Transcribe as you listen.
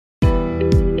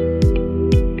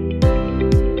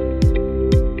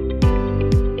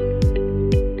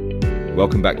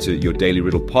Welcome back to your Daily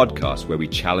Riddle podcast, where we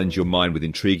challenge your mind with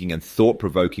intriguing and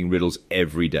thought-provoking riddles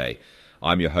every day.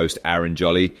 I'm your host, Aaron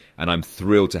Jolly, and I'm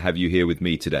thrilled to have you here with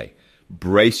me today.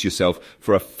 Brace yourself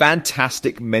for a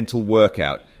fantastic mental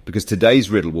workout, because today's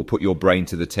riddle will put your brain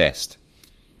to the test.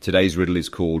 Today's riddle is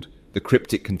called the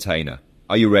Cryptic Container.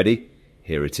 Are you ready?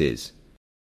 Here it is.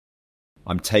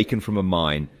 I'm taken from a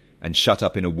mine and shut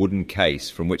up in a wooden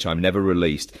case from which I'm never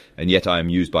released, and yet I am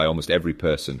used by almost every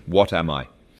person. What am I?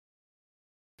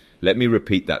 Let me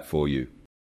repeat that for you.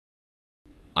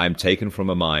 I am taken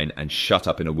from a mine and shut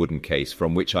up in a wooden case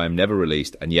from which I am never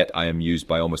released, and yet I am used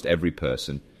by almost every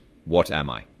person. What am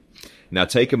I? Now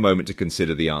take a moment to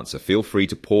consider the answer. Feel free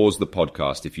to pause the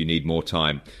podcast if you need more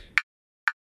time.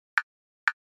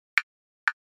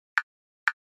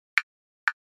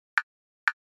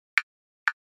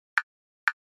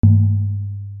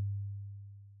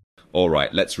 All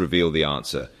right, let's reveal the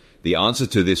answer. The answer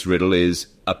to this riddle is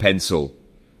a pencil.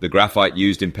 The graphite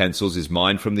used in pencils is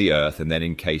mined from the earth and then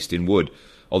encased in wood.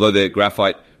 Although the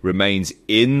graphite remains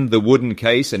in the wooden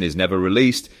case and is never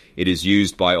released, it is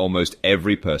used by almost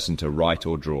every person to write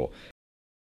or draw.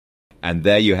 And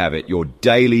there you have it, your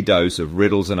daily dose of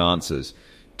riddles and answers.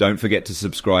 Don't forget to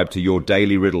subscribe to your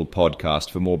Daily Riddle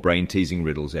podcast for more brain-teasing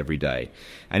riddles every day.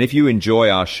 And if you enjoy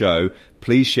our show,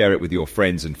 please share it with your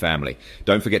friends and family.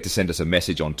 Don't forget to send us a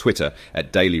message on Twitter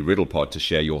at Daily Riddle Pod to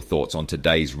share your thoughts on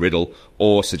today's riddle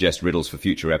or suggest riddles for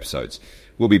future episodes.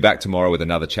 We'll be back tomorrow with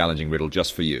another challenging riddle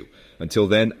just for you. Until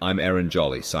then, I'm Aaron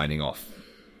Jolly, signing off.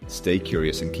 Stay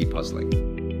curious and keep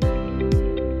puzzling.